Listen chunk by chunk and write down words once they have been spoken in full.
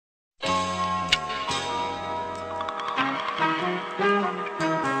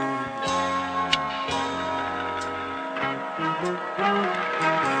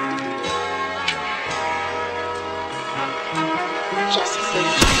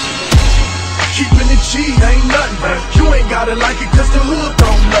G ain't nothing. You ain't gotta like it cause the hood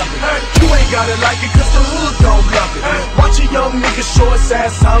don't love it. You ain't gotta like it cause the hood don't love it. Watch a young nigga show his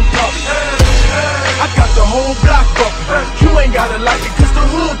ass, I'm pumping. I got the whole block bumping. You ain't gotta like it cause the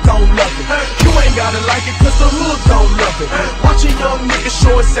hood don't love it. You ain't gotta like it cause the hood don't love it. Watch a young nigga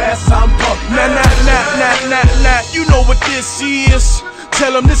show his ass, I'm pumping. Nah, you know what this is.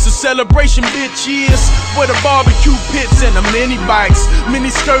 Tell them this is celebration, bitch, yes. Where the barbecue pits and the mini bikes,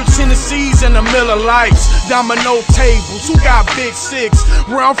 mini skirts in the seas and the Miller Lights, domino tables, who got big six?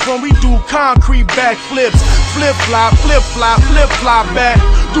 Where I'm from, we do concrete backflips, flip flop back.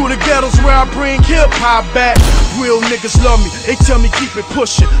 Through the ghettos where I bring hip hop back. Real niggas love me, they tell me keep it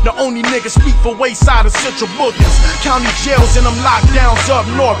pushing. The only niggas speak for wayside of central bookings. County jails and them lockdowns up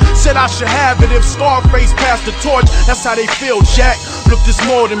north. Said I should have it if Scarface passed the torch. That's how they feel, Jack. Look, this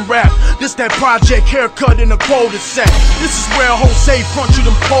more than rap. This that project haircut in a quota sack. This is where Jose front you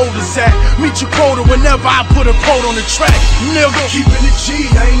them quotas at. Meet your quota whenever I put a quote on the track, nigga. Keeping it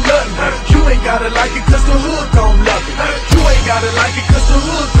G ain't nothing. You ain't gotta like it cause the hood gon' love it. You ain't gotta like it cause the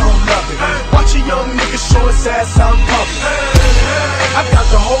hood gon' love it. Watch a young nigga show his ass, I'm pumping. I got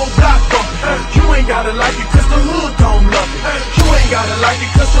the whole block bumping. You ain't gotta like it cause the hood gon' love it. You ain't gotta like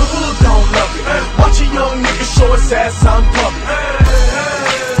it cause the hood gon' love it. Watch a young nigga show his ass, I'm pumping.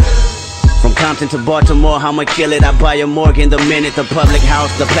 From Compton to Baltimore, I'ma kill it. I buy a Morgan the minute. The public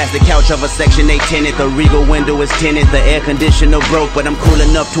house, the plastic couch of a Section 8 tenant. The Regal window is tinted. The air conditioner broke, but I'm cool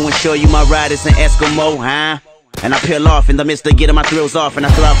enough to ensure you my ride is an Eskimo, huh? And I peel off in the midst of getting my thrills off, and I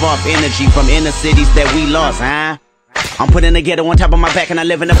thrive off energy from inner cities that we lost, huh? I'm putting the ghetto on top of my back and I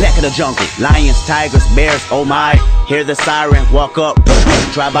live in the back of the jungle. Lions, tigers, bears, oh my. Hear the siren, walk up,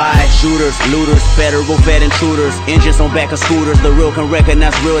 drive by. Shooters, looters, federal fed intruders. Engines on back of scooters, the real can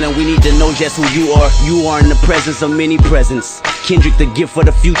recognize real. And we need to know just who you are. You are in the presence of many presents. Kendrick, the gift for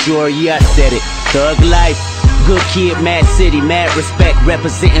the future, or yeah, I said it. Thug life, good kid, mad city, mad respect.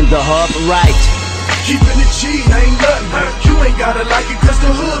 Representing the hub right. Keeping it G ain't nothing. You ain't gotta like it cause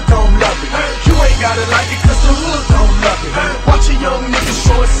the hood gon' love it. You ain't gotta like it cause the hood gon' love it. Watch a young nigga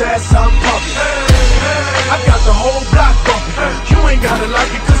show his ass, I'm pumping. I got the whole block bumping. You ain't gotta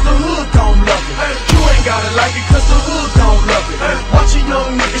like it cause the hood gon' love it. You ain't gotta like it cause the hood gon' love it. Watch a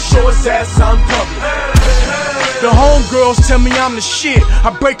young nigga show his ass, I'm pumping. The homegirls tell me I'm the shit.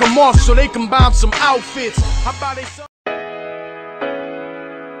 I break them off so they can buy some outfits. How about they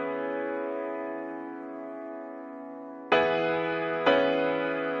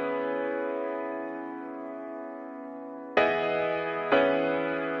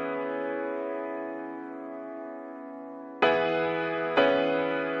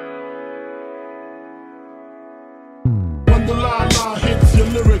the la-la hits your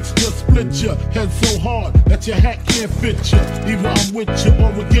lyrics, just split your head so hard that your hat can't fit you. Either I'm with you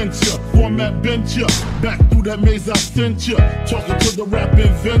or against you. Format bent you, back through that maze I sent you. Talking to the rap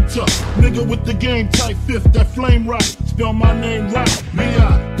inventor, nigga with the game type fifth, that flame right. Spell my name right,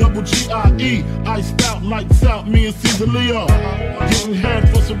 B-I-double-G-I-E. Iced out, lights out, me and Caesar Leo. Getting head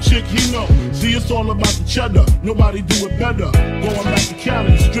for some chick he know. See, it's all about the cheddar, nobody do it better. Going back to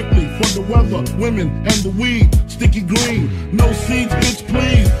Cali, strictly for the weather, women and the weed. Sticky green, no seeds, bitch,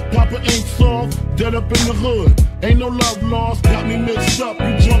 please. Papa ain't soft, dead up in the hood. Ain't no love lost, got me mixed up.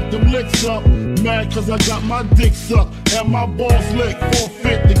 You drunk them licks up. Mad cause I got my dick sucked and my balls licked.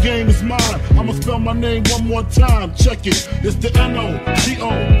 Forfeit, the game is mine. I'ma spell my name one more time. Check it, it's the N-O-G-O-R-I-O-U-S.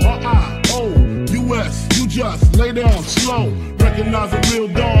 You just lay down slow. Recognize a real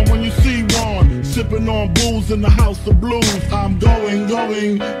dawn when you see one. Sipping on booze in the house of blues. I'm going back to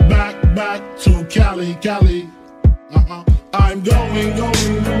Cali. I'm going back to Cali. I'm going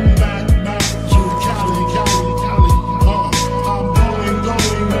back to Cali.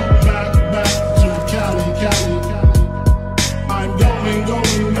 I'm going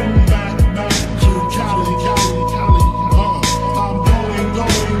back to Cali. I'm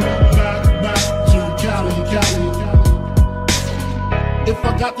going back to Cali. If I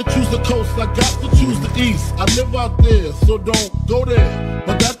got to choose the coast, I got to choose the east. I live out there, so don't go there.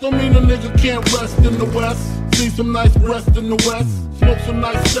 But that don't mean a nigga can't rest in the west. See some nice breasts in the west, smoke some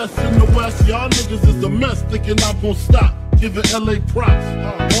nice sets in the west. Y'all niggas is a mess, thinking I'm gon' stop giving LA props.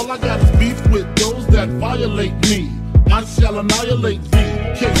 All I got is beef with those that violate me. I shall annihilate thee.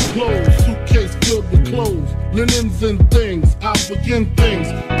 Case closed, suitcase filled with clothes, linens and things. I begin things.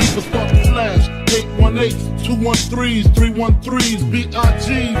 People start to flash. 818s, 213s, 313s,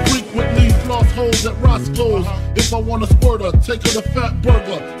 B.I.G. frequently floss holes at Roscoe's. If I want a squirter, take her to Fat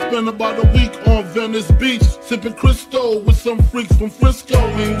Burger. Spend about a week on Venice Beach, sipping Cristo with some freaks from Frisco.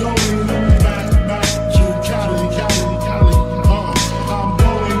 Ain't going